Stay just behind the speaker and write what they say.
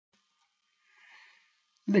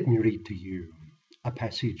Let me read to you a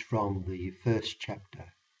passage from the first chapter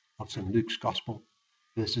of St. Luke's Gospel,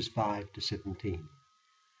 verses 5 to 17.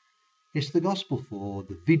 It's the Gospel for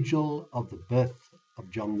the Vigil of the birth of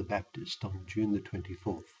John the Baptist on June the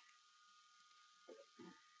 24th.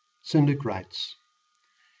 St. Luke writes,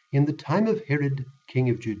 "In the time of Herod, king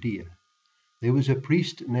of Judea, there was a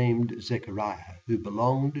priest named Zechariah who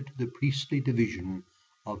belonged to the priestly division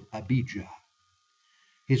of Abijah.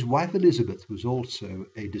 His wife Elizabeth was also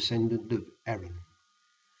a descendant of Aaron.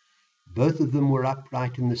 Both of them were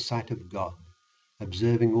upright in the sight of God,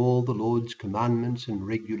 observing all the Lord's commandments and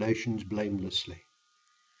regulations blamelessly.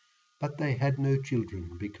 But they had no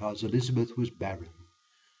children because Elizabeth was barren,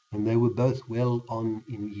 and they were both well on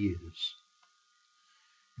in years.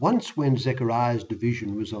 Once when Zechariah's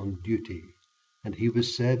division was on duty, and he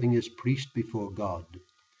was serving as priest before God,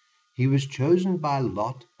 he was chosen by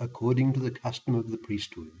lot, according to the custom of the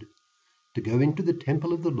priesthood, to go into the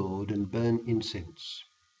temple of the Lord and burn incense.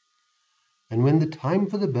 And when the time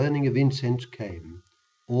for the burning of incense came,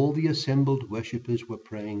 all the assembled worshippers were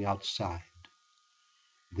praying outside.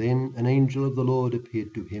 Then an angel of the Lord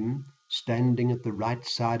appeared to him, standing at the right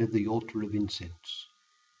side of the altar of incense.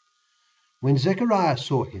 When Zechariah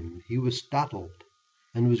saw him, he was startled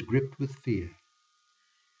and was gripped with fear.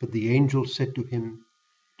 But the angel said to him,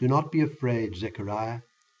 'Do not be afraid, Zechariah.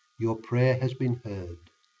 Your prayer has been heard.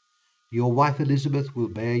 Your wife Elizabeth will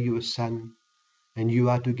bear you a son, and you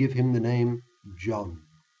are to give him the name John.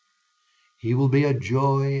 He will be a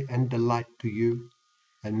joy and delight to you,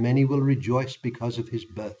 and many will rejoice because of his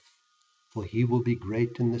birth, for he will be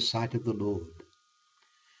great in the sight of the Lord.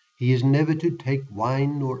 He is never to take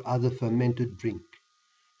wine or other fermented drink,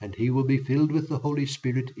 and he will be filled with the Holy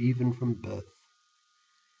Spirit even from birth.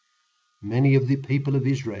 Many of the people of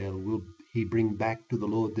Israel will he bring back to the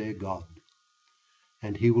Lord their God,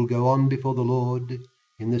 and he will go on before the Lord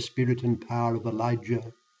in the spirit and power of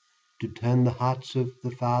Elijah, to turn the hearts of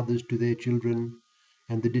the fathers to their children,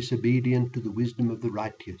 and the disobedient to the wisdom of the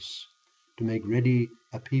righteous, to make ready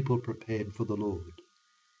a people prepared for the Lord."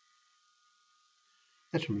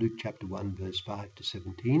 That's from Luke chapter 1, verse 5 to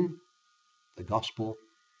 17, the Gospel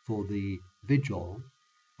for the Vigil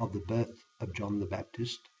of the birth of John the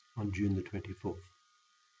Baptist on June the 24th.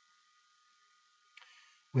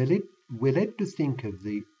 We're led to think of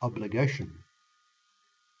the obligation,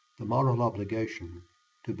 the moral obligation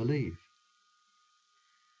to believe.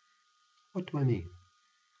 What do I mean?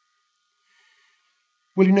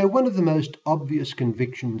 Well, one of the most obvious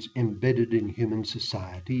convictions embedded in human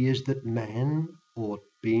society is that man ought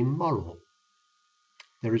to be moral.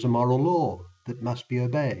 There is a moral law that must be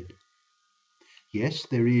obeyed. Yes,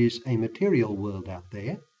 there is a material world out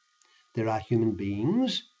there. There are human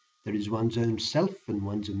beings. There is one's own self and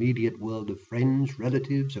one's immediate world of friends,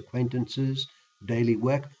 relatives, acquaintances, daily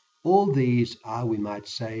work. All these are, we might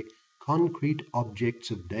say, concrete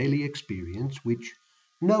objects of daily experience which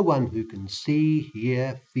no one who can see,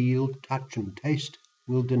 hear, feel, touch and taste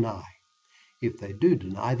will deny. If they do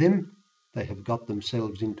deny them, they have got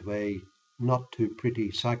themselves into a not too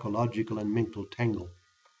pretty psychological and mental tangle.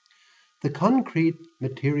 The concrete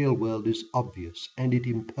material world is obvious, and it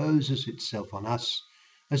imposes itself on us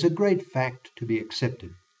as a great fact to be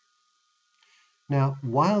accepted. Now,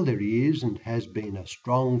 while there is and has been a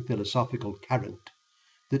strong philosophical current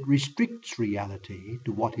that restricts reality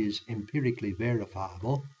to what is empirically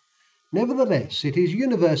verifiable, nevertheless it is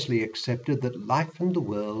universally accepted that life and the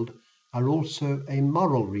world are also a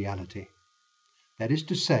moral reality. That is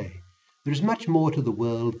to say, there is much more to the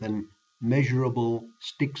world than measurable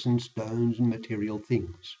sticks and stones and material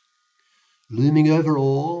things. Looming over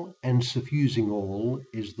all and suffusing all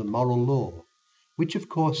is the moral law, which of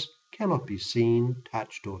course cannot be seen,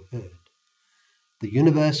 touched or heard. The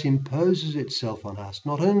universe imposes itself on us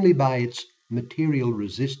not only by its material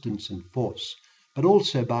resistance and force, but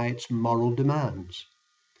also by its moral demands.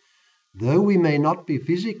 Though we may not be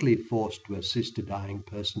physically forced to assist a dying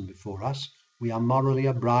person before us, we are morally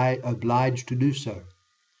obliged to do so.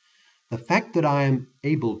 The fact that I am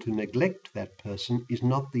able to neglect that person is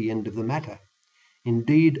not the end of the matter.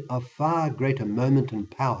 Indeed, of far greater moment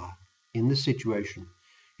and power in the situation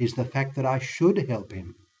is the fact that I should help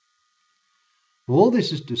him. All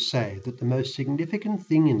this is to say that the most significant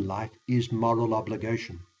thing in life is moral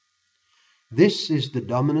obligation. This is the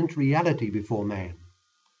dominant reality before man.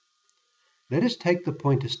 Let us take the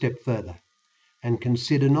point a step further and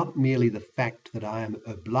consider not merely the fact that I am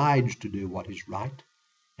obliged to do what is right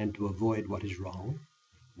and to avoid what is wrong,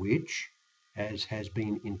 which, as has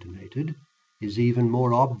been intimated, is even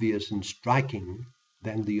more obvious and striking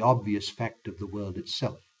than the obvious fact of the world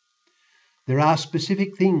itself. There are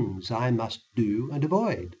specific things I must do and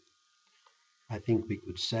avoid. I think we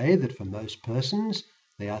could say that for most persons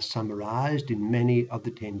they are summarized in many of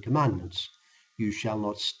the 10 Commandments. You shall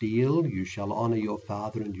not steal, you shall honor your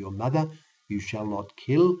father and your mother, you shall not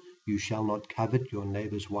kill, you shall not covet your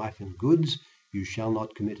neighbor's wife and goods, you shall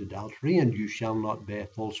not commit adultery, and you shall not bear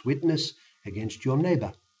false witness against your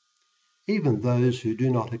neighbor. Even those who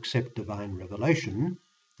do not accept divine revelation,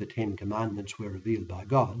 the 10 Commandments were revealed by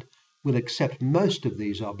God, will accept most of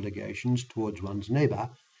these obligations towards one's neighbor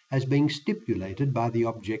as being stipulated by the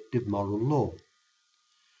objective moral law.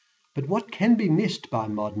 But what can be missed by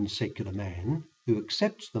modern secular man who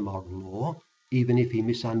accepts the moral law, even if he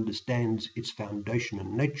misunderstands its foundation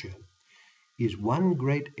and nature, is one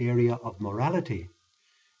great area of morality.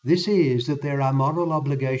 This is that there are moral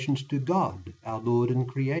obligations to God, our Lord and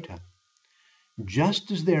Creator. Just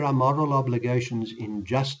as there are moral obligations in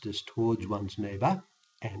justice towards one's neighbor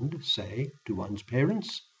and, say, to one's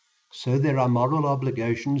parents, so there are moral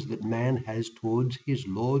obligations that man has towards his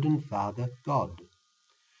Lord and Father, God.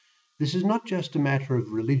 This is not just a matter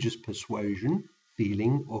of religious persuasion,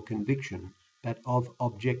 feeling, or conviction, but of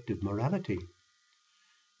objective morality.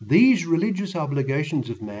 These religious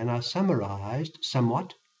obligations of man are summarized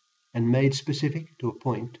somewhat and made specific to a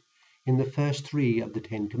point in the first 3 of the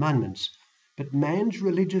 10 Commandments, but man's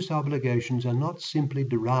religious obligations are not simply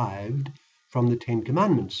derived from the 10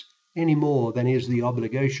 Commandments, any more than is the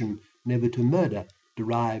obligation never to murder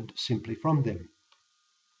derived simply from them.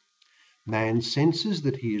 Man senses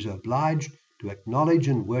that he is obliged to acknowledge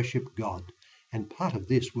and worship God, and part of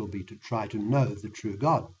this will be to try to know the true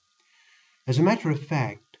God. As a matter of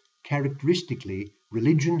fact, characteristically,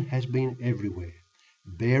 religion has been everywhere,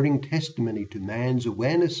 bearing testimony to man's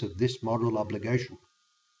awareness of this moral obligation.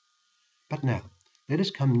 But now, let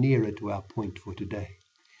us come nearer to our point for today.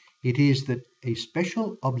 It is that a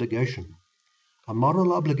special obligation, a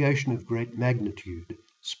moral obligation of great magnitude,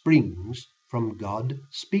 springs from God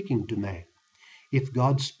speaking to man. If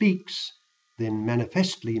God speaks, then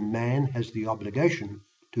manifestly man has the obligation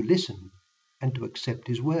to listen and to accept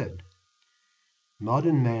his word.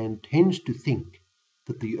 Modern man tends to think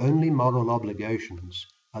that the only moral obligations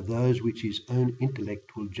are those which his own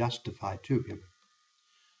intellect will justify to him.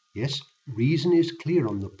 Yes, reason is clear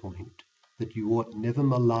on the point that you ought never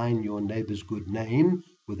malign your neighbor's good name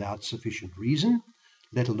without sufficient reason,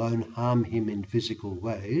 let alone harm him in physical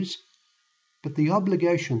ways. But the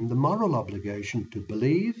obligation, the moral obligation to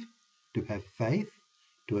believe, to have faith,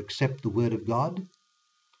 to accept the word of God,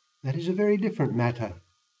 that is a very different matter.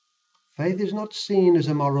 Faith is not seen as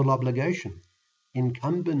a moral obligation,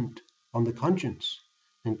 incumbent on the conscience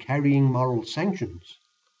and carrying moral sanctions,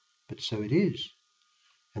 but so it is.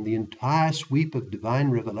 And the entire sweep of divine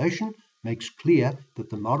revelation makes clear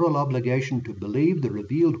that the moral obligation to believe the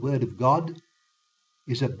revealed word of God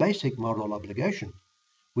is a basic moral obligation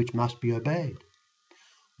which must be obeyed.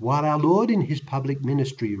 While our Lord in his public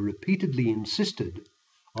ministry repeatedly insisted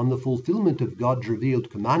on the fulfillment of God's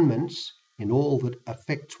revealed commandments in all that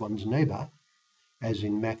affects one's neighbor, as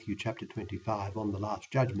in Matthew chapter 25 on the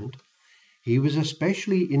Last Judgment, he was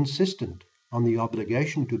especially insistent on the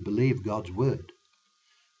obligation to believe God's word.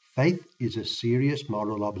 Faith is a serious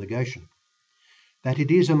moral obligation. That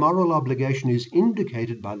it is a moral obligation is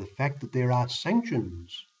indicated by the fact that there are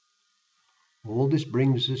sanctions. All this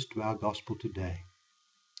brings us to our gospel today.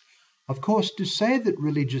 Of course, to say that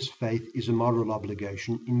religious faith is a moral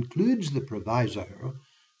obligation includes the proviso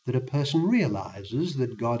that a person realizes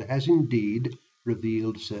that God has indeed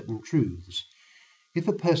revealed certain truths. If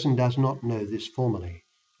a person does not know this formally,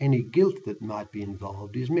 any guilt that might be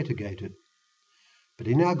involved is mitigated. But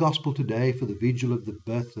in our gospel today, for the vigil of the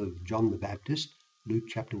birth of John the Baptist, Luke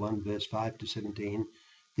chapter 1 verse 5 to 17,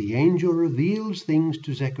 the angel reveals things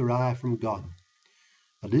to Zechariah from God.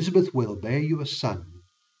 Elizabeth will bear you a son,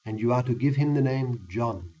 and you are to give him the name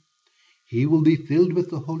John. He will be filled with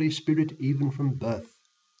the Holy Spirit even from birth.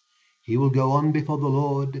 He will go on before the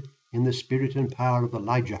Lord in the spirit and power of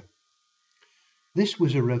Elijah. This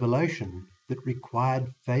was a revelation that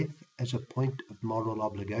required faith as a point of moral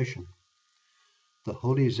obligation. The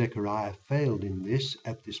holy Zechariah failed in this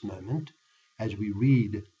at this moment, as we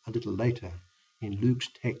read a little later in Luke's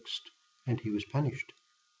text, and he was punished.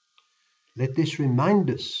 Let this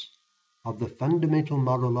remind us of the fundamental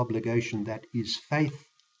moral obligation that is faith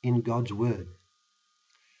in God's word.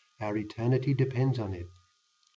 Our eternity depends on it.